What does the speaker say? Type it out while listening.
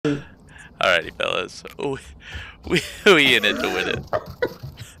Alrighty, fellas. We in it to win it.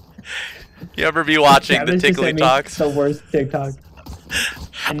 You ever be watching the Tickly Talks? The worst TikTok.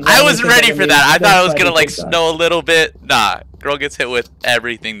 I was ready for that. I thought it was gonna like snow a little bit. Nah, girl gets hit with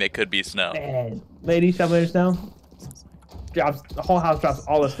everything that could be snow. Man, lady shoveling snow. Drops the whole house, drops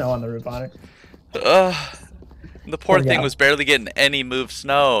all the snow on the roof on it. The poor thing was barely getting any move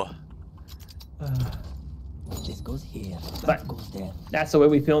snow. This goes here. But Goes there. that's the way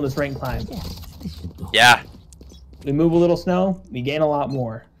we feel in this rank climb. Yeah. We move a little snow, we gain a lot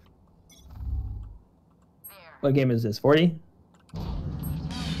more. What game is this? 40?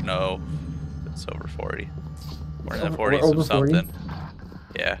 No, it's over 40. We're in the We're 40s over of something. 40?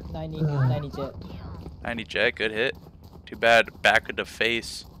 Yeah. 90 jet. 90 jet, good hit. Too bad back of the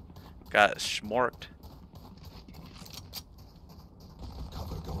face got schmorked.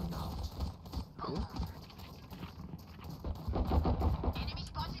 Cover going out. Enemy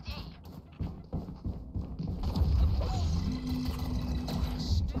spotted A.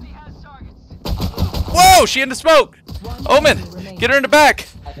 Enemy has targets. Whoa, she in the smoke! Omen, get her in the back!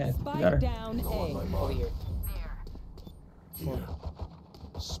 Okay, Spike got her. down A. Over here. Here.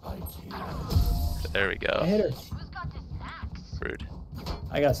 Spike here. There we I go. hit her. Who's got the snacks? Rude.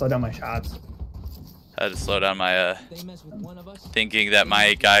 I gotta slow down my shots. I had to slow down my They mess with one of us. thinking that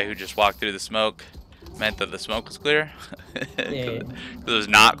my guy who just walked through the smoke meant that the smoke was clear. Yeah. It was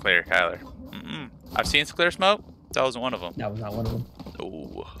not clear, Kyler. I've seen clear smoke. That wasn't one of them. That was not one of them.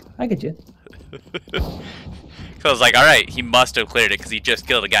 Ooh. I get you. I was like, all right, he must have cleared it because he just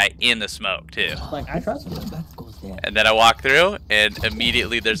killed a guy in the smoke too. Like, I trust you. That goes there. And then I walk through, and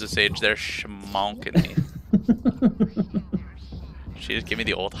immediately there's a sage there schmonking me. She just gave me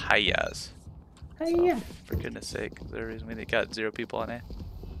the old hi-yas. Hey, yeah. For goodness sake, is there a reason we got 0 people on A?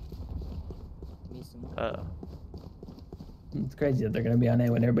 Need some more. Uh-oh. It's crazy that they're gonna be on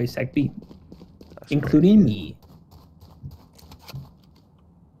A when everybody's sec B, That's including me.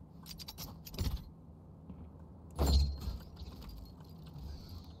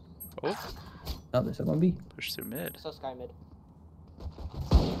 Oh, Oh, they're still gonna be. push through mid. So Sky mid.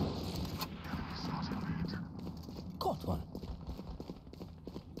 Caught one.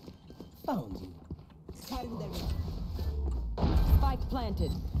 Found you. Spike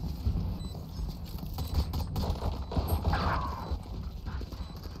planted.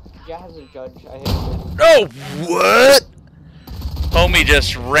 Yeah, has a judge. I hit him. Oh, what? Homie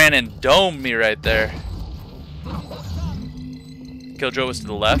just ran and domed me right there. Killjoy was to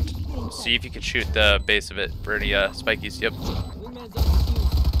the left. See if you can shoot the base of it for any spikies. Yep.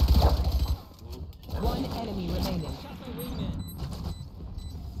 One enemy remaining.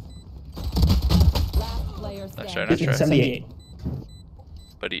 Last player Nice try, standing. nice try. 78.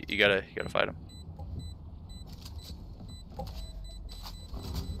 But you gotta fight him.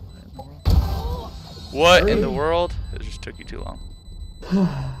 What in the world? It just took you too long.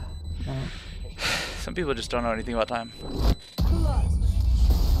 Some people just don't know anything about time.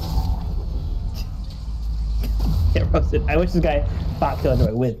 Get roasted. I wish this guy fought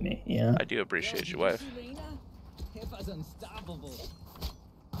Killjoy with me, you know? I do appreciate you, wife.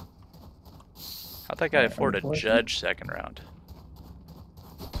 How'd that guy afford a judge second round?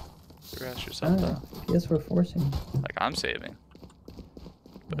 You ask yourself I though. don't know. Yes, we're forcing. Like I'm saving.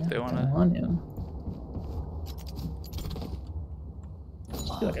 But if they I wanna want to.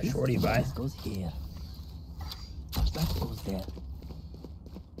 Feel like a shorty by. This goes here. That goes there.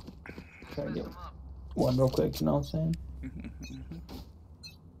 Try to get one real quick, you know what I'm saying?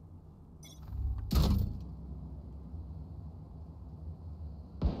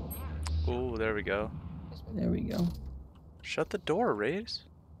 Ooh, there we go. There we go. Shut the door, Rays.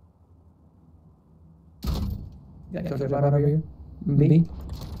 Got Killjoy bot over here. B.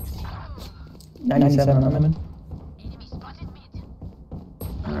 97 on lemon. Enemy spotted mid.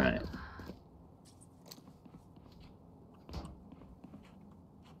 Alright.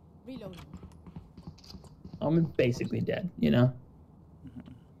 Reloading. I'm basically dead, you know?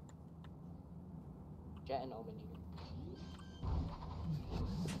 Jet and Omen.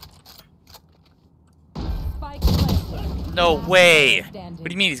 Spike planted. No Last way. player standing. What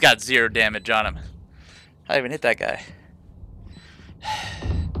do you mean he's got 0 damage on him? I didn't even hit that guy.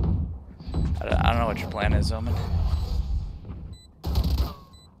 I don't know what your plan is, Omen.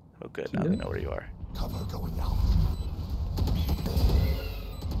 Oh good, now they know where you are. Cover going out.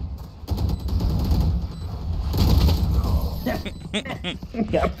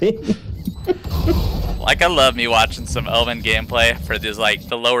 Got big. Like I love me watching some Elven gameplay for this like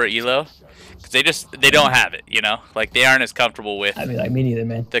the lower elo, cause they don't have it, you know, like they aren't as comfortable with I mean, like me neither,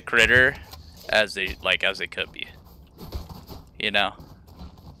 man. the critter as they could be, you know.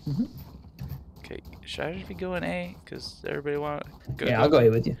 Okay, should I just be going A? Cause everybody want. Yeah, I'll go A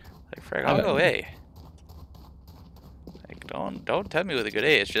with you. Like Frank, I'll go A. Like don't tempt me with a good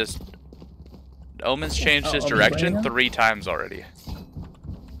A. It's just Omen's changed his direction 3 times already.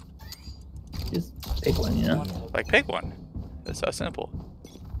 Just pick one, you know. Like pick one. It's that simple.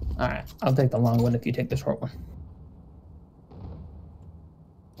 All right, I'll take the long one if you take the short one.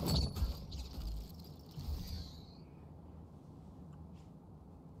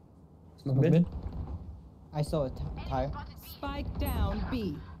 Smoke mid. I saw a tire. Spike down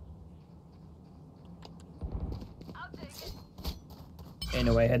B. I'll take it. Ain't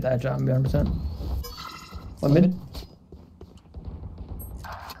no way I hit that job 100%. One mid.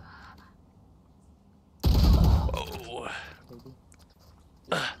 Whoa.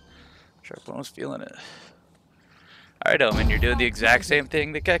 Sharp was feeling it. Alright, Omen, you're doing the exact same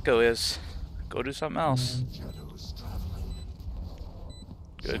thing that Gecko is. Go do something else. Shadows traveling.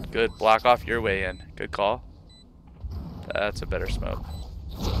 Good, good. Block off your way in. Good call. That's a better smoke.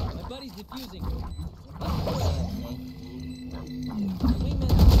 My buddy's defusing.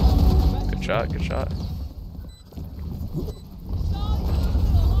 Good shot, good shot.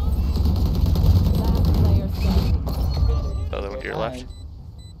 Last player standing. The other one to your left.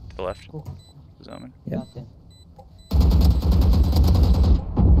 To the left. Is Omen. Yep. Nothing.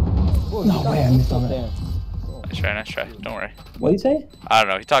 No way, I missed on that. There. Nice try, nice try. Don't worry. What do you say? I don't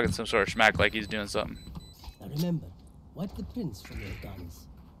know. He's talking some sort of smack like he's doing something. Now remember, wipe the prints from your guns.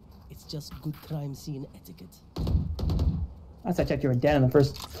 It's just good crime scene etiquette. Last I checked, you were dead in the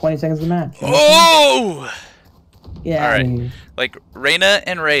first 20 seconds of the match. Oh! Yeah. All right. I mean, Like, Reyna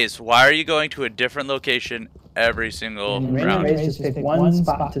and Raze, why are you going to a different location every single Rain and round? Raze just pick one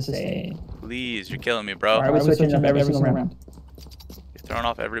spot to stay. Please, you're killing me, bro. Why are we switching up every single round? You're throwing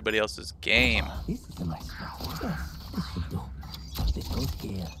off everybody else's game. This is a nice spot. Yes, this should do. Let's go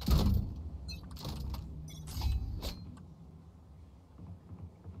here.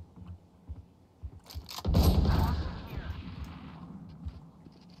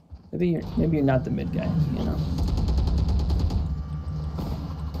 Maybe you're not the mid guy, you know.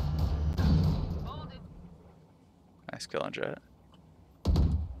 Nice kill on Jet.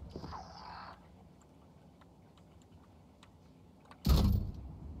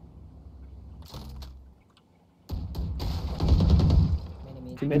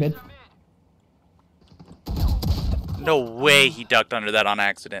 Two mid. No way he ducked under that on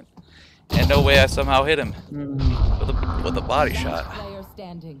accident. And no way I somehow hit him with a body shot. Last player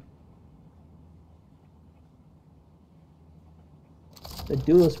standing. The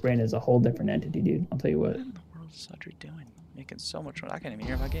duelist brain is a whole different entity, dude. I'll tell you what. What in the world is Sudry doing? Making so much noise. I can't even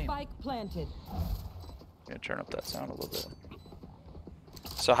hear my game. Spike planted. I'm gonna turn up that sound a little bit.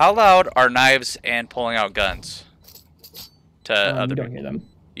 So how loud are knives and pulling out guns to other You don't people? hear them.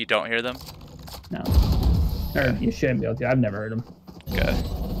 You don't hear them? No. Or you shouldn't be able to. I've never heard them. Okay.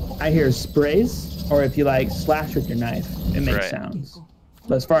 I hear sprays, or if you like slash with your knife, it makes Right. sounds.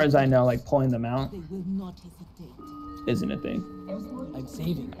 But as far as I know, like pulling them out They will not hesitate. isn't a thing. I'm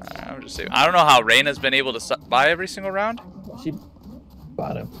saving. I'm just saying. I don't know how Reyna's been able to buy every single round. She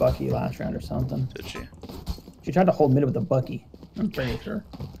bought a Bucky last round or something. Did she? She tried to hold mid with a Bucky. I'm pretty sure.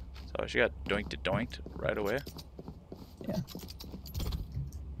 So she got doinked right away. Yeah.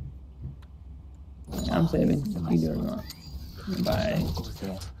 I'm saving. You do it or not.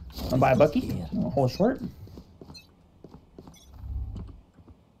 I'll buy a Bucky. I'll hold short.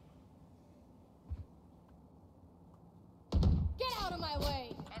 Get out of my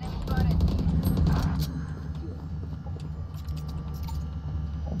way. Enemy spotted.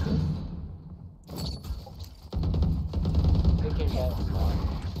 Taking that.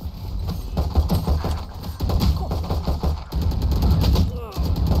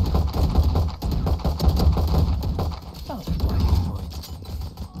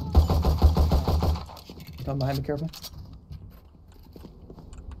 Come behind me, careful.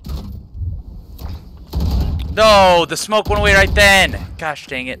 No, the smoke went away right then. Gosh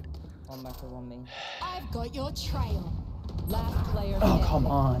dang it. One back to one main. I've got your trail. Last player Oh, standing. come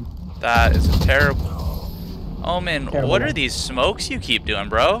on. That is a terrible. Omen, Terrible what are one. these smokes you keep doing,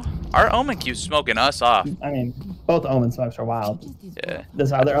 bro? Our Omen keeps smoking us off. I mean, both Omen smokes are wild. Yeah.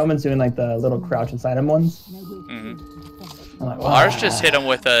 This other Omen's doing like the little crouch inside him ones. hmm I'm like, Well, wow. ours just hit him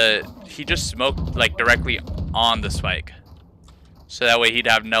with a. He just smoked like directly on the spike, so that way he'd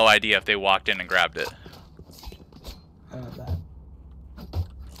have no idea if they walked in and grabbed it. I love that.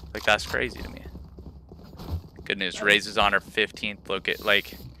 Like that's crazy to me. Good news, raises on her 15th locate.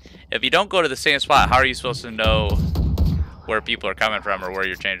 Like, if you don't go to the same spot, how are you supposed to know where people are coming from or where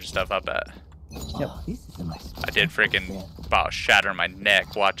you're changing stuff up at? Yep. This is a nice spot. I did freaking about shatter my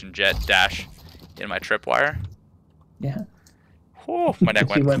neck watching Jet dash in my tripwire. Yeah. Whew, my neck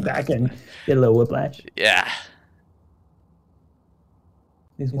She went. went back and did a little whiplash. Yeah.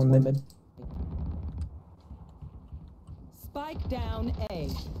 He's one mid. Spike down A.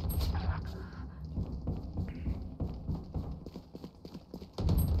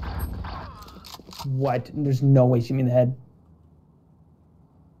 What? There's no way she mean the head.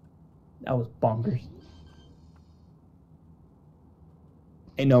 That was bonkers.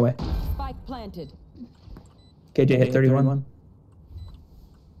 Ain't no way. Spike planted. KJ hit 31.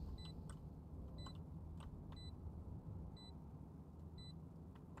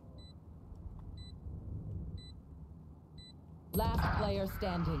 Last player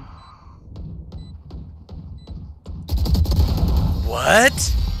standing.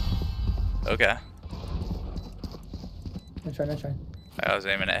 What? Okay. Nice try, nice try. I was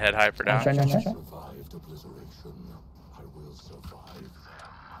aiming at head high for Nice down. try, nice try. Survived obliteration. I will survive.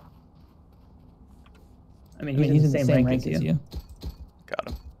 I mean, he's in the same rank as you. Got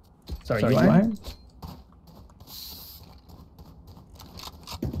him. Sorry, you are?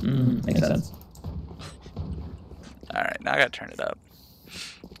 Makes sense. All right, now I gotta turn it up.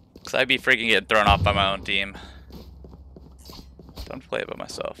 Cause I'd be freaking getting thrown off by my own team. Don't play it by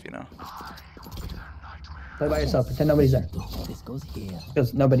myself, you know. Play by yourself. Pretend nobody's there. This goes here.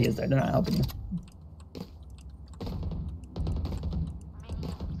 Because nobody is there. They're not helping you.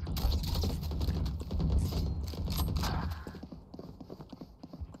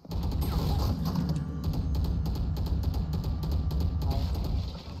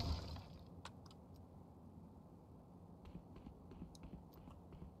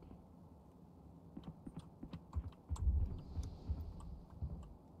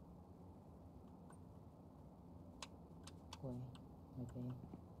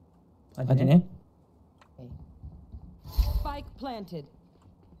 Okay. Spike planted.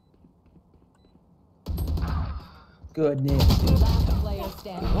 Goodness. Last player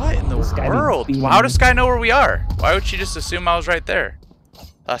standing. What in the This guy be world? beating How me. does Sky know where we are? Why would she just assume I was right there?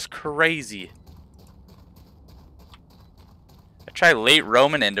 That's crazy. I tried late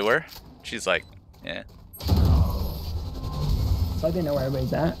roaming into her. She's like, yeah. So I didn't know where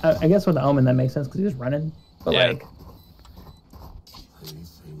everybody's at. I guess with the Omen that makes sense because he was running. But Yeah.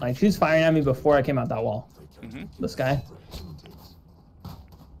 like she was firing at me before I came out that wall. Mhm. This guy.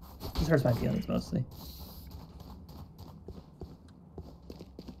 This hurts my feelings mostly.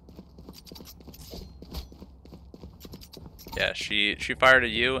 Yeah, she fired at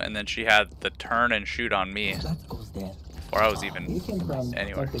you, and then she had the turn and shoot on me That goes there. before I was He even came from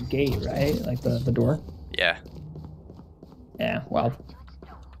anywhere. like the gate, right? Like the door. Yeah. Yeah. Well,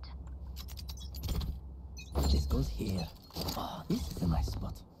 This goes here. Oh, this is a nice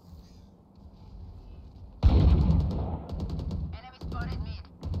spot. Enemy spotted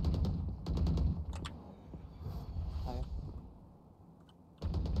mid.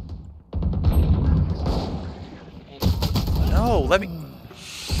 No, let me.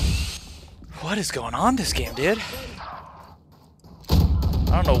 What is going on this game, dude?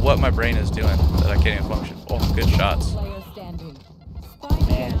 I don't know what my brain is doing that I can't even function. Oh, good shots. Player standing. Spike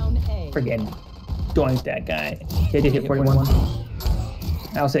down A. friggin' doink that guy. KJ hit 41.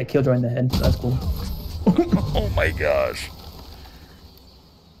 I also hit Killjoy in the head, so that's cool. Oh my gosh.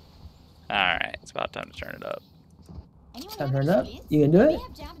 Alright, it's about time to turn it up. Anyone Time have to turn any it up. splints? You can do May it?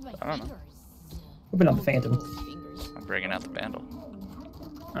 have jammed my I don't know. fingers. Open up the Phantom. Fingers. I'm bringing out the Vandal.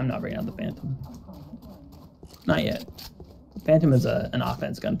 I'm not bringing out the Phantom. Not yet. Phantom is an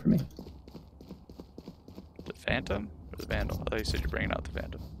offense gun for me. The Phantom or the Vandal? I thought you said you're bringing out the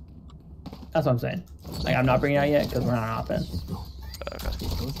Phantom. That's what I'm saying. Like, I'm not bringing it out yet because we're not on offense. Okay.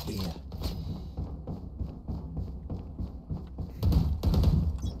 This goes here.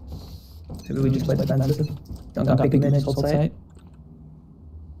 Maybe we just play defensive. Don't got big mid, just hold sight.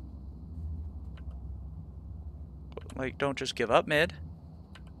 Like, don't just give up mid.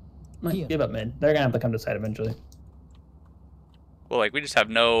 Like, give up mid. They're gonna have to come to side eventually. Well, like, we just have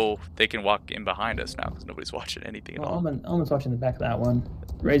no... They can walk in behind us now because nobody's watching anything at Well, all. Omen's watching the back of that one.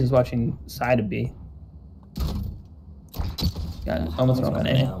 Ray's is watching side of B. Got it. Omen's wrong on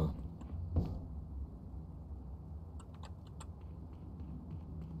A. Down.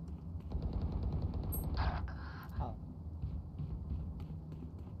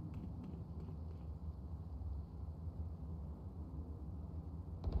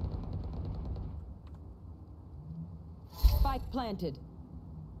 Spike planted.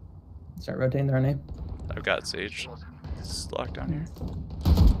 Start rotating their name. I've got Sage. It's locked down here.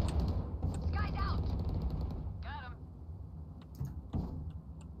 Sky's out. Got him.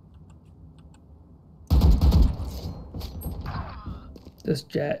 This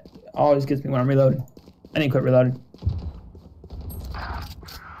jet. always gets me when I'm reloading. I need to quit reloading.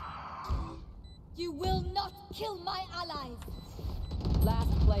 You will not kill my allies. Last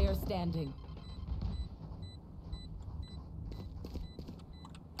player standing.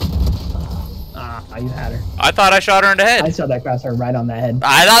 Ah, you had her. I thought I shot her in the head. I saw that crosshair right on that head.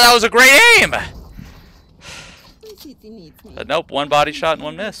 I thought that was a great aim. But nope, one body shot and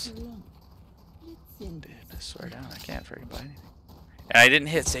one miss. Dude, I swear down, I can't freaking buy anything. And I didn't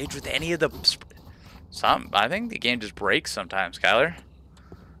hit Sage with any of the... I think the game just breaks sometimes, Kyler.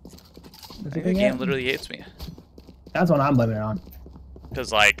 I think the game literally hates me. That's what I'm blaming it on.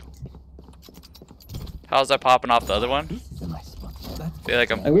 Because, like... How's that popping off the other one? I feel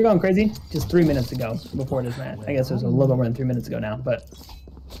like I'm... Like, we're going crazy just 3 minutes ago before this match. I guess it was a little bit more than 3 minutes ago now, but...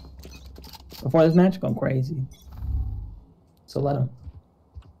 Before this match, going crazy. So let him.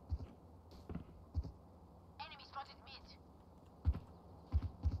 Enemy spotted mid.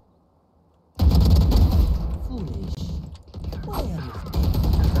 Foolish. Why are you?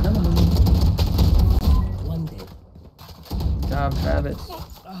 One day. Good job, Travis.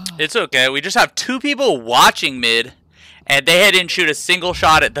 It's okay. We just have 2 people watching mid, and they didn't shoot a single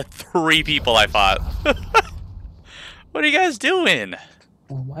shot at the 3 people I fought. What are you guys doing?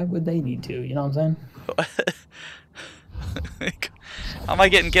 Well, why would they need to? You know what I'm saying? How am I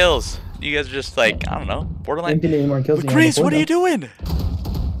getting kills? You guys are just like, I don't know, borderline. Didn't get any more kills than you had Chris, before, what are you though. doing?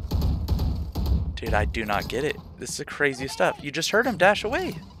 Dude, I do not get it. This is the craziest stuff. You just heard him dash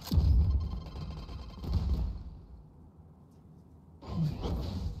away.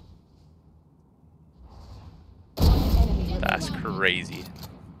 That's crazy.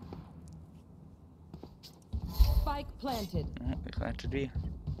 Spike planted. Planted B.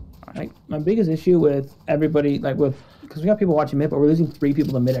 Like, my biggest issue with everybody, like because we got people watching mid, but we're losing 3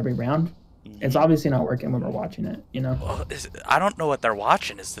 people to mid every round. It's obviously not working when we're watching it, you know? Well, I don't know what they're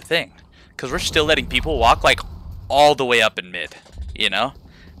watching is the thing. Because we're still letting people walk, like, all the way up in mid, you know?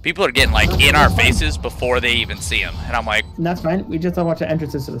 People are getting, like, in our faces before they even see them. And I'm like... And that's fine. We just don't watch the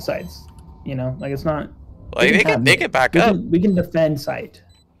entrances to the sites, you know? Like, it's not... Like, they can back up. We can defend site.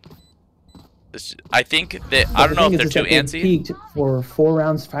 I think that... I don't know if they're too antsy. Peaked for 4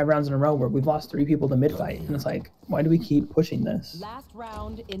 rounds, 5 rounds in a row where we've lost 3 people to mid fight. And it's like, why do we keep pushing this? Last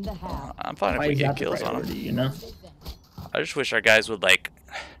round in the half. I'm fine Why if we is get that the kills on them. priority, you know? I just wish our guys would, like...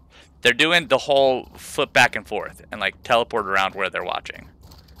 They're doing the whole flip back and forth and, like, teleport around where they're watching.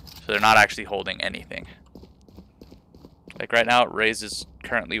 So they're not actually holding anything. Like, right now, Raze is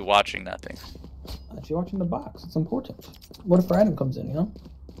currently watching nothing. Actually watching the box. It's important. What if her item comes in, you know?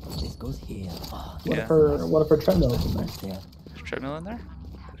 This goes here. What if her treadmill is in there? Yeah. Is treadmill in there?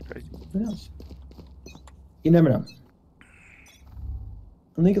 That's crazy. Who knows? You never know.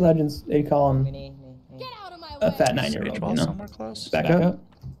 In League of Legends, they call him Get out of my way. a fat Sage 9-year-old, wall you know? somewhere close? Back up.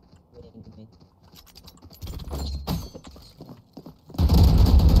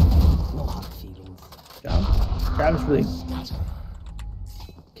 No hard feelings. Good job. Travis really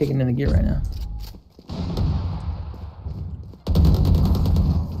kicking in the gear right now.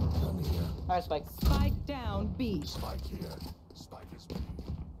 Alright, Spike. Spike down B. Spike here. Spike is B.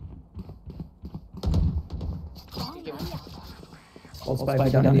 Hold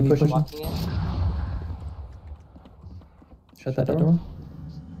spike down, any pushing. Walking in. Shut that door.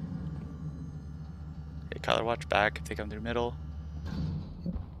 Okay, Kyler, watch back if they come through middle.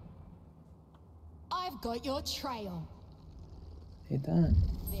 I've got your trail. Hate that.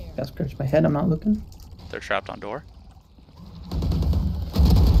 Got scratched my head, I'm not looking. They're trapped on door.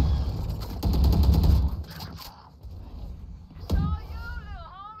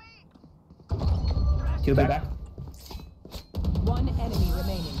 Heal back. One enemy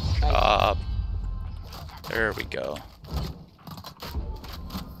remaining. There we go.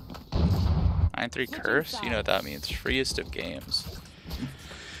 9-3 curse? You know what that means. Freest of games.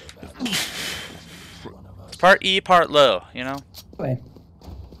 Part E, part low, you know? Wait.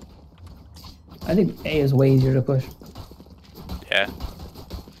 I think A is way easier to push. Yeah.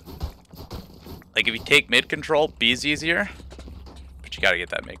 Like if you take mid control, B's easier. But you gotta get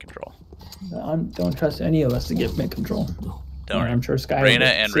that mid control. I don't trust any of us to get mid control. Don't. I'm sure Sky Reyna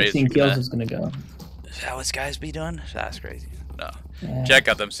with and 16 Raze are kills gonna- is gonna go. Is that what Sky's be doing? That's crazy. No. Yeah. Jack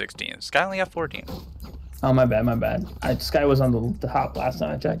got them 16. Sky only got 14. Oh, my bad. Sky was on the top last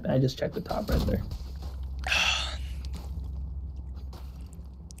time I checked. I just checked the top right there.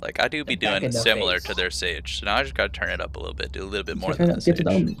 Like I do be Back doing in the similar face. to their Sage. So now I just gotta turn it up a little bit, do a little bit more Turn than it the up, get to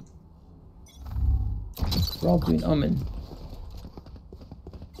the Sage. Omen. We're all doing Omen.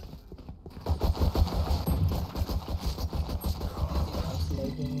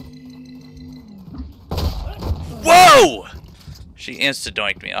 Whoa! She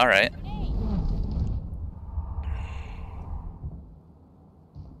insta-doinked me. All right.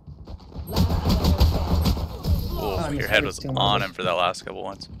 Ooh, your head was on him for that last couple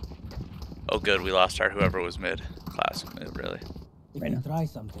ones. Oh, good. We lost our whoever was mid. Classic mid, really. If Right you now. try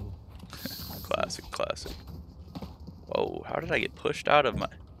something, Classic, classic. Whoa, how did I get pushed out of my...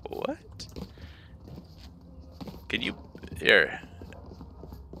 What? Can you... Here.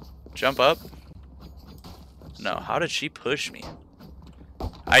 Jump up? No, how did she push me?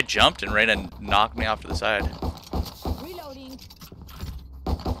 I jumped and Reyna knocked me off to the side. Reloading.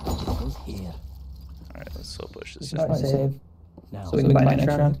 it goes here. Alright, let's slow push this Probably in. save. Now, So we can buy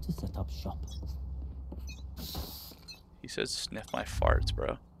next round. to set up shop. He says sniff my farts,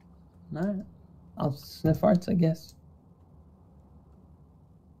 bro. Alright. I'll sniff farts, I guess.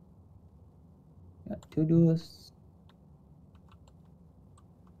 Got 2 duelists.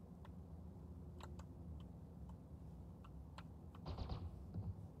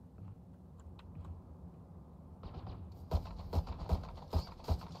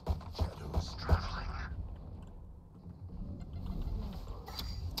 Shadows traveling.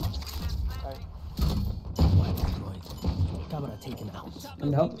 Why destroyed? Camera taken out.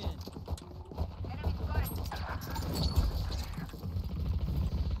 Need help?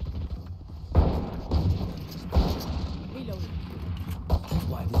 Reloading.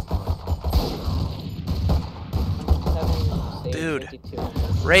 Why destroyed? 7, Dude. 52.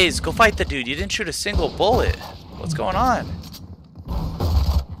 Raze, go fight the dude. You didn't shoot a single bullet. What's going on?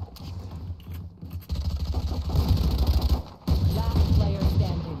 Last player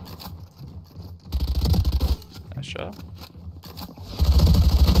standing. Nice shot.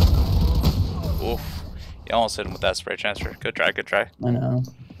 Oof. You almost hit him with that spray transfer. Good try, good try. I know.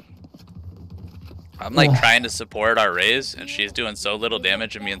 I'm like trying to support our Raze, and she's doing so little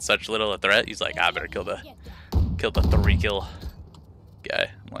damage and being such little a threat. He's like, I better kill the 3-kill guy.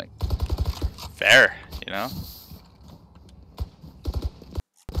 I'm like, fair, you know?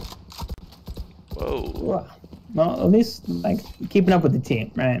 Whoa. Well, at least like keeping up with the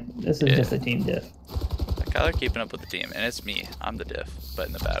team, right? This is Yeah. just a team diff. Like how they're keeping up with the team, and it's me. I'm the diff, but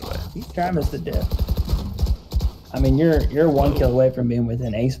in the bad way. Travis the diff. I mean, you're 1 kill away from being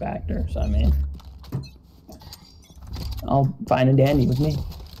within ace factor, so I mean, I'll fine and dandy with me.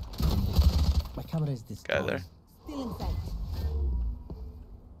 My camera is Guy destroyed. there. Still in sight.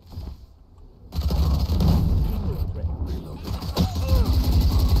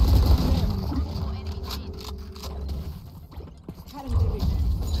 Cutting the ring.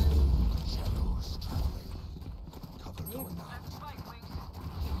 Shadows traveling. Cover going out.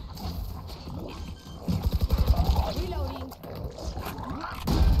 Reloading.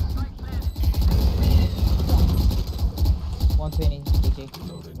 One 120, GG.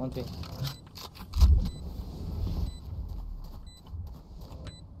 120.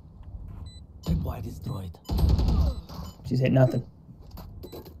 Check why destroyed. She's hit nothing.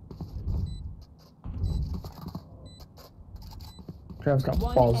 Travis got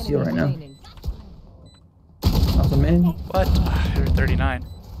One balls enemy right now. remaining. Awesome, man. What? You're 39.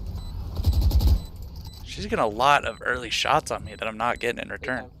 She's getting a lot of early shots on me that I'm not getting in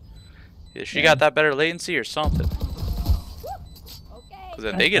return. Either she got that better latency or something. Okay. Because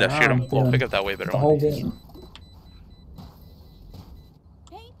then they get to shoot them. We'll pick up that way better The whole one. game.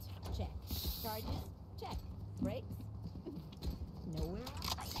 Paint. Check. Charges. Check. Brakes. Nowhere.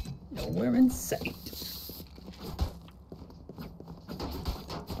 Nowhere in sight.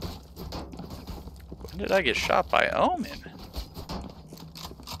 When did I get shot by Omen?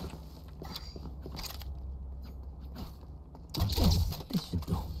 This should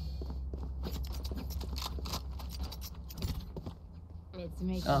do. Let's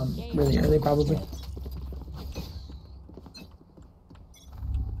make Really early probably.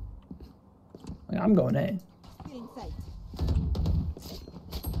 I'm going A. Still in sight.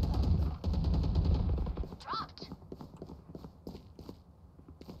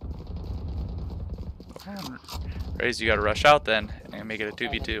 Raze, you gotta rush out then and make it a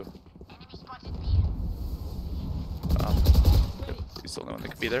 2v2. He's the only one that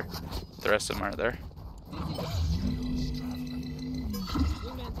could be there. The rest of them aren't there.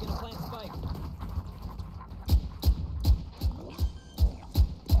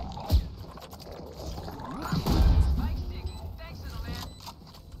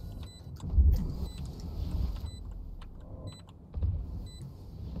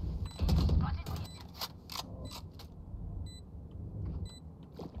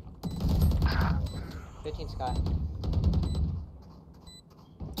 Sky.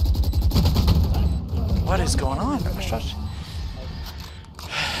 What is going on? My shots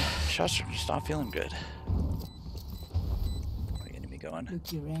are just not feeling good. doing.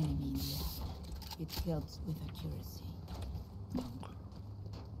 Look your enemy in the eye. It helps with accuracy.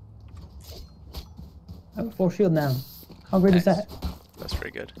 I have a full shield now. How great is Nice. that? That's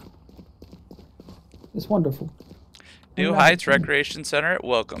pretty good. It's wonderful. New Heights Recreation Center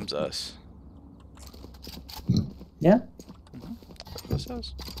welcomes us. Yeah? That's what it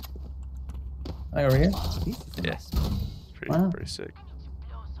says. Like over here? This is a Yeah. nice one. Pretty, Wow. pretty sick.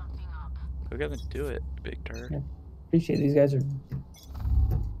 Go get and do it, big turd. Yeah. Appreciate these guys are.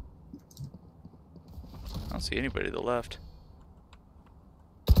 I don't see anybody to the left.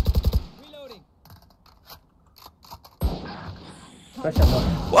 Reloading. Especially on the.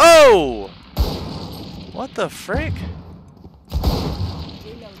 Whoa! What the frick?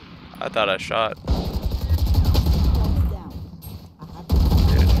 Reloading. I thought I shot. One down. I have the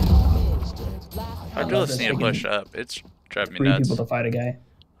last Our love duelists this need to freaking push up. It's driving me 3 nuts. people to fight a guy.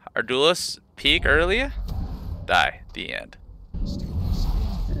 Our duelists peak early, die. The end.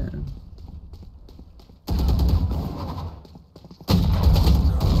 Yeah.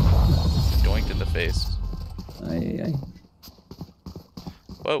 Doinked in the face. Aye.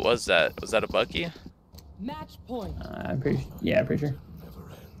 What was that? Was that a Bucky? Match point. I'm pretty. Yeah, pretty sure. Never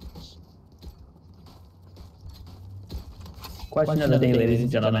ends. Question of the day, ladies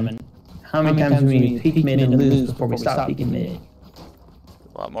and gentlemen. How many times do we peek mid and lose before we stop peeking mid?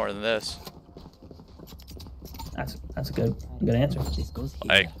 A lot more than this. That's a good answer. This goes here.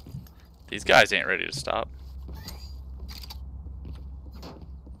 Like, these guys ain't ready to stop.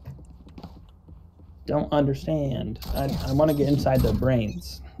 Don't understand. I want to get inside their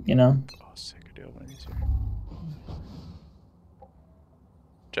brains. You know. Oh, sick. I do have one of these here.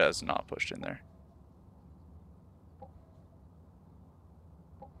 Jazz not pushed in there.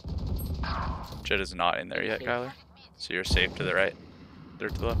 Jed is not in there yet, Kyler. So you're safe to the right. They're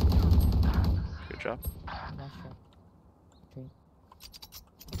to the left. Good job. Not sure. Tree.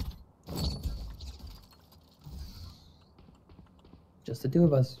 Just the 2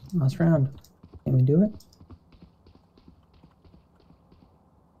 of us. Last round. Can we do it?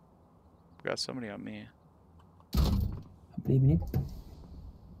 Got somebody on me. I believe in you.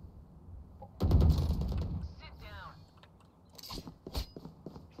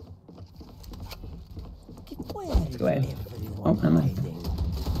 Where Go ahead. is everyone Oh, never mind. hiding?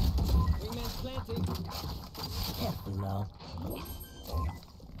 Wingman's planting. Careful now.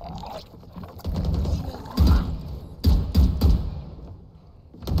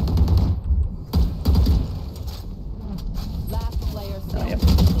 Last player Oh, standing.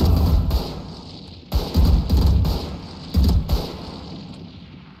 yep.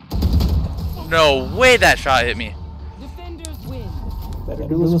 No way that shot hit me. Defenders win. Better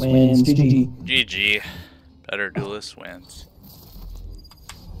duelist wins. GG. GG. Better duelist wins.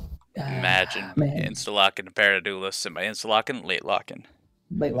 Imagine Man. insta-locking a pair of duelists, and by insta-locking, late locking.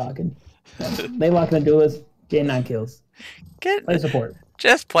 Late locking. Late locking the duelist. Gain 9 kills. Play support.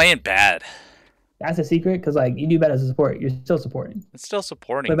 Just playing bad. That's a secret because like you do bad as a support, you're still supporting. It's still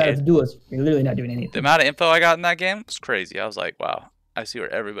supporting. Play bad as a Dude. duelist, you're literally not doing The anything. amount of info I got in that game was crazy. I was like, wow, I see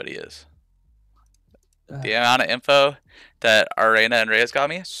where everybody is. The amount of info that Arena and Reyes got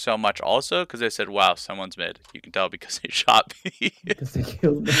me, so much also, because they said, wow, someone's mid. You can tell because they shot me. Because they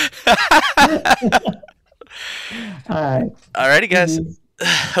killed me. Alright. Alrighty, guys.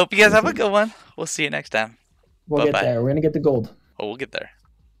 Hope you guys have a good one. We'll see you next time. We'll Bye-bye. get there. We're gonna get the gold. Oh, we'll get there.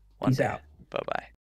 One Peace day. out. Bye-bye.